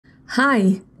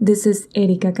Hi, this is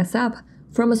Érika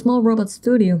from a small robot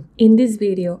studio. In this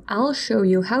video, I'll show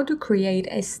you how to create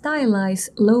a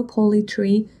stylized low poly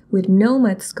tree with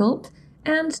Nomad Sculpt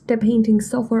and the painting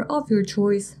software of your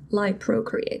choice like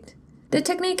Procreate. The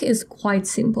technique is quite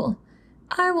simple.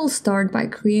 I will start by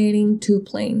creating two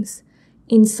planes.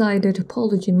 Inside the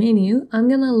topology menu, I'm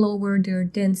gonna lower their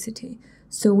density,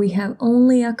 so we have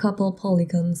only a couple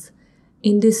polygons.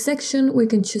 In this section, we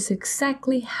can choose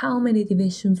exactly how many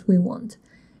divisions we want,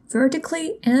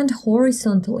 vertically and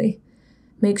horizontally.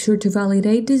 Make sure to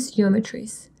validate these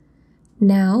geometries.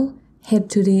 Now, head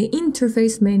to the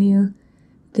interface menu,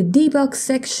 the debug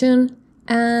section,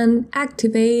 and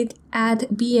activate Add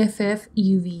BFF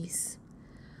UVs.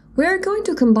 We're going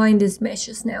to combine these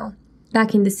meshes now.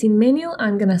 Back in the scene menu,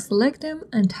 I'm gonna select them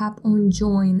and tap on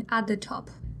Join at the top.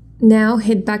 Now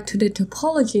head back to the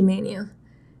topology menu.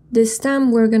 This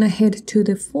time we're gonna head to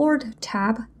the fourth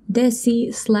tab,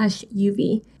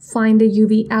 Desi/UV. Find the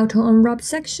UV Auto Unwrap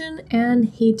section and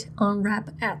hit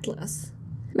Unwrap Atlas.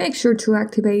 Make sure to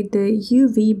activate the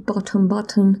UV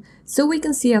bottom so we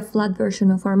can see a flat version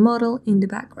of our model in the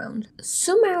background.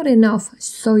 Zoom out enough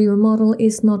so your model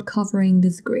is not covering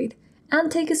this grid and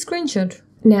take a screenshot.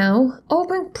 Now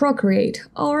open Procreate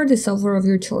or the software of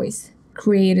your choice.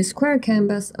 Create a square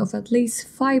canvas of at least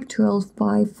 512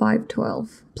 by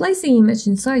 512. Place the image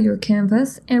inside your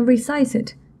canvas and resize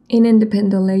it. In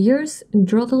independent layers,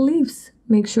 draw the leaves.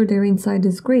 Make sure they're inside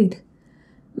this grid.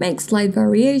 Make slight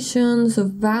variations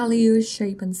of value,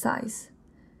 shape, and size.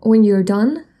 When you're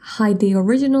done, hide the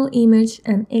original image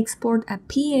and export a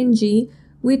PNG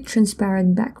with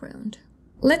transparent background.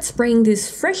 Let's bring these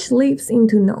fresh leaves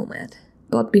into Nomad.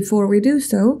 But before we do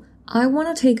so, I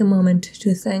want to take a moment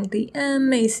to thank the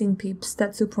amazing peeps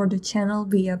that support the channel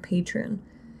via Patreon.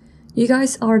 You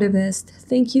guys are the best.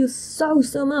 Thank you so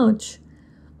much.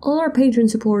 All our Patreon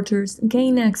supporters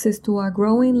gain access to a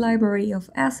growing library of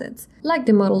assets, like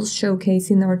the models showcased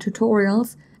in our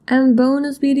tutorials, and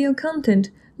bonus video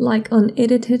content like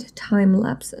unedited time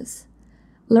lapses.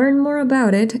 Learn more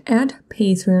about it at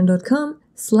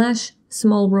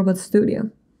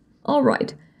patreon.com/smallrobotstudio.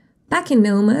 Alright, back in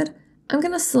Nomad, I'm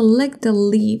gonna select the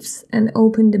leaves and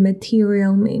open the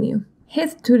material menu.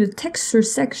 Head to the texture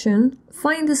section,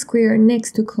 find the square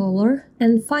next to color,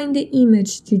 and find the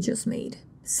image you just made.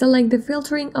 Select the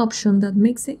filtering option that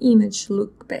makes the image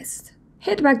look best.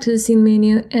 Head back to the scene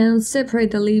menu and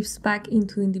separate the leaves back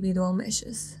into individual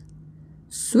meshes.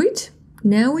 Sweet!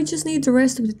 Now we just need the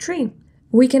rest of the tree.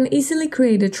 We can easily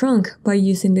create a trunk by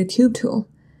using the tube tool.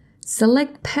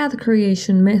 Select Path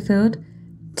Creation method,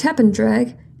 tap and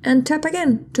drag, and tap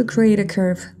again to create a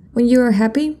curve. When you are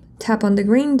happy, tap on the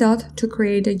green dot to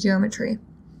create a geometry.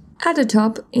 At the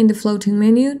top, in the floating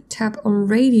menu, tap on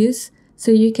Radius so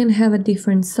you can have a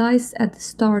different size at the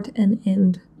start and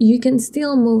end. You can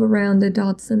still move around the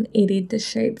dots and edit the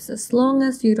shapes as long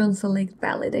as you don't select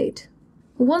Validate.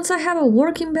 Once I have a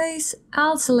working base,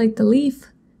 I'll select the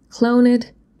leaf, clone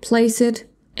it, place it,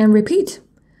 and repeat.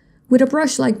 With a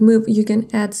brush-like move, you can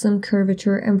add some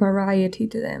curvature and variety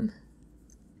to them.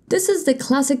 This is the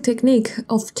classic technique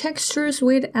of textures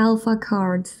with alpha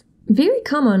cards, very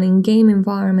common in game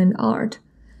environment art.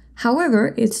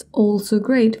 However, it's also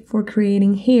great for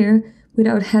creating hair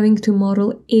without having to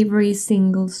model every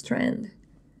single strand.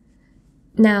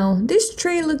 Now, this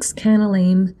tree looks kinda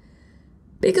lame,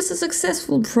 because a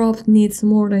successful prop needs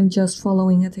more than just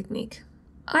following a technique.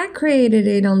 I created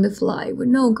it on the fly with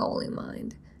no goal in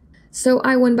mind. So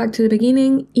I went back to the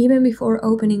beginning even before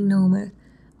opening Nomad.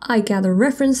 I gathered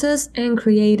references and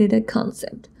created a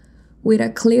concept. With a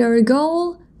clear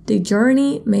goal, the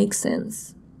journey makes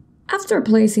sense. After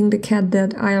placing the cat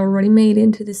that I already made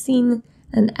into the scene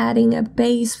and adding a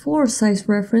base 4 size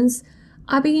reference,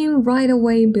 I begin right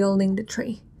away building the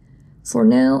tree. For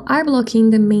now, I block in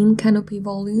the main canopy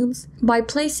volumes by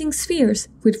placing spheres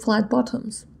with flat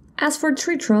bottoms. As for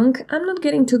tree trunk, I'm not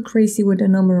getting too crazy with the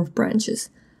number of branches.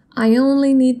 I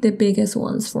only need the biggest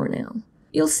ones for now.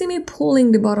 You'll see me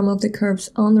pulling the bottom of the curves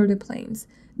under the planes.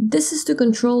 This is to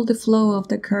control the flow of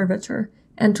the curvature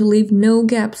and to leave no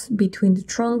gaps between the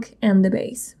trunk and the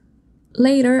base.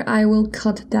 Later, I will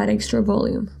cut that extra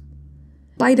volume.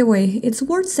 By the way, it's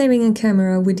worth saving a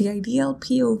camera with the ideal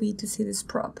POV to see this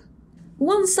prop.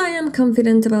 Once I am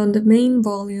confident about the main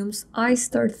volumes, I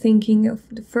start thinking of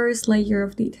the first layer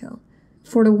of detail.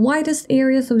 For the widest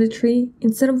areas of the tree,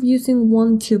 instead of using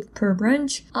one tube per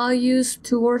branch, I'll use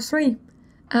 2 or 3.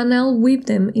 And I'll weave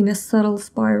them in a subtle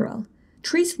spiral.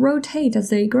 Trees rotate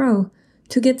as they grow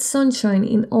to get sunshine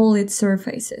in all its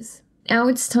surfaces. Now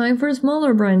it's time for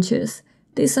smaller branches.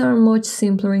 These are much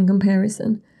simpler in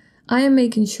comparison. I am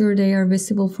making sure they are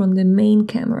visible from the main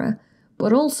camera,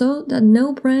 but also that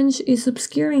no branch is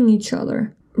obscuring each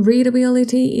other.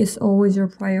 Readability is always your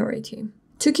priority.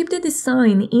 To keep the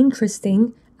design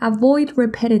interesting, avoid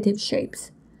repetitive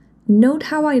shapes. Note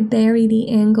how I vary the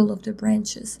angle of the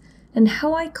branches and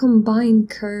how I combine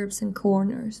curves and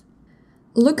corners.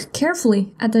 Look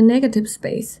carefully at the negative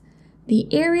space, the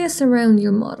areas around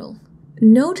your model.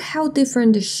 Note how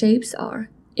different the shapes are.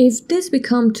 If this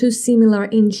becomes too similar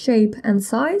in shape and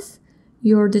size,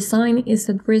 your design is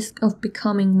at risk of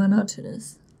becoming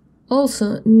monotonous.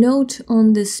 Also, note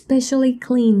on the specially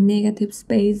clean negative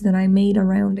space that I made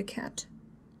around the cat.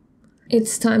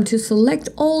 It's time to select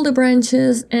all the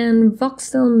branches and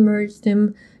voxel merge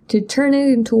them to turn it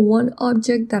into one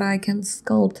object that I can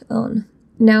sculpt on.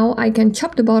 Now I can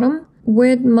chop the bottom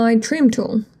with my trim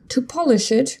tool. To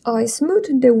polish it, I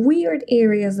smooth the weird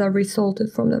areas that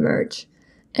resulted from the merge.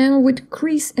 And with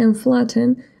crease and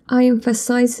flatten, I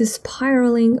emphasize the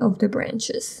spiraling of the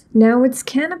branches. Now it's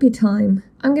canopy time.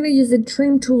 I'm gonna use the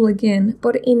trim tool again,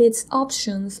 but in its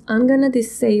options, I'm gonna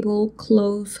disable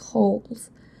close holes,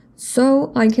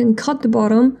 so I can cut the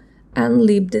bottom and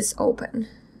leave this open.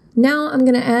 Now I'm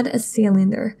gonna add a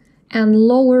cylinder and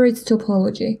lower its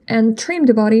topology and trim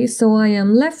the body so I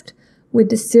am left with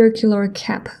the circular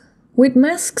cap. With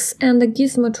masks and the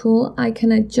gizmo tool, I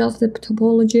can adjust the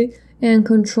topology and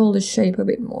control the shape a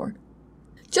bit more.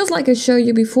 Just like I showed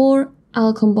you before,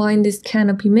 I'll combine these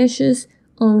canopy meshes,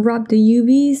 unwrap the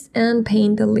UVs and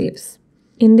paint the leaves.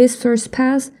 In this first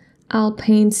pass, I'll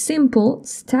paint simple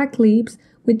stacked leaves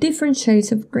with different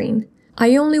shades of green.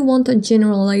 I only want a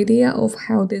general idea of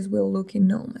how this will look in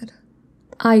Nomad.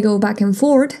 I go back and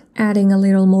forth, adding a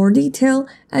little more detail,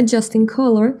 adjusting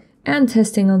color, and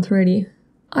testing on 3D.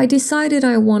 I decided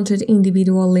I wanted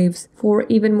individual leaves for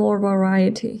even more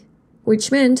variety,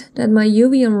 which meant that my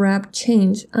UV unwrap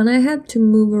changed and I had to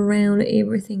move around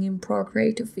everything in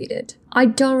Procreate to fit it. I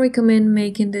don't recommend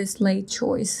making this late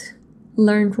choice.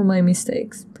 Learn from my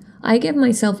mistakes. I gave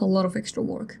myself a lot of extra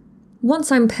work.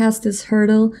 Once I'm past this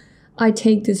hurdle, I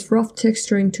take this rough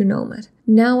texturing to Nomad.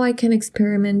 Now I can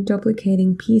experiment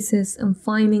duplicating pieces and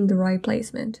finding the right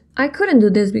placement. I couldn't do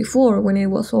this before when it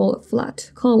was all a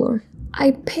flat color.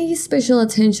 I pay special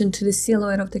attention to the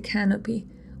silhouette of the canopy.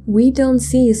 We don't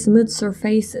see smooth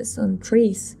surfaces on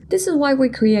trees. This is why we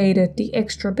created the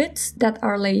extra bits that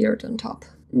are layered on top.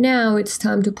 Now it's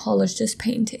time to polish this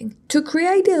painting. To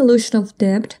create the illusion of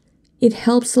depth, it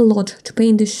helps a lot to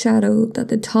paint the shadow that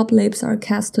the top leaves are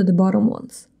cast to the bottom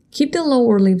ones. Keep the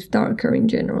lower leaves darker in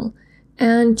general,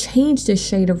 and change the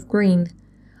shade of green.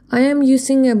 I am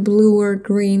using a bluer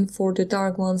green for the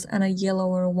dark ones and a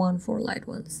yellower one for light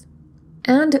ones.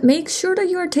 And make sure that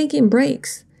you are taking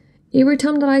breaks. Every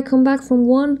time that I come back from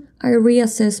one, I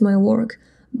reassess my work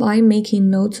by making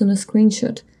notes on a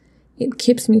screenshot. It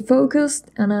keeps me focused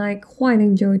and I quite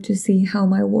enjoy to see how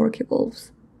my work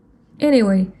evolves.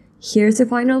 Anyway, here's the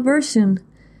final version.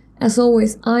 As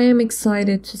always, I am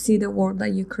excited to see the work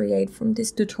that you create from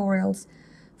these tutorials.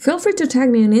 Feel free to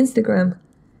tag me on Instagram.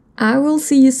 I will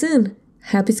see you soon.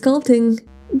 Happy sculpting!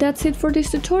 That's it for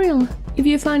this tutorial. If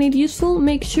you find it useful,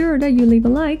 make sure that you leave a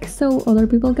like so other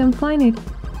people can find it.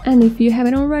 And if you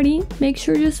haven't already, make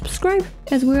sure you subscribe,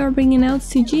 as we are bringing out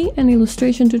CG and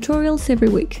illustration tutorials every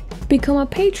week. Become a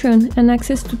patron and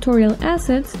access tutorial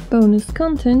assets, bonus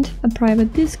content, a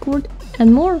private Discord,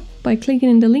 and more by clicking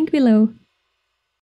in the link below.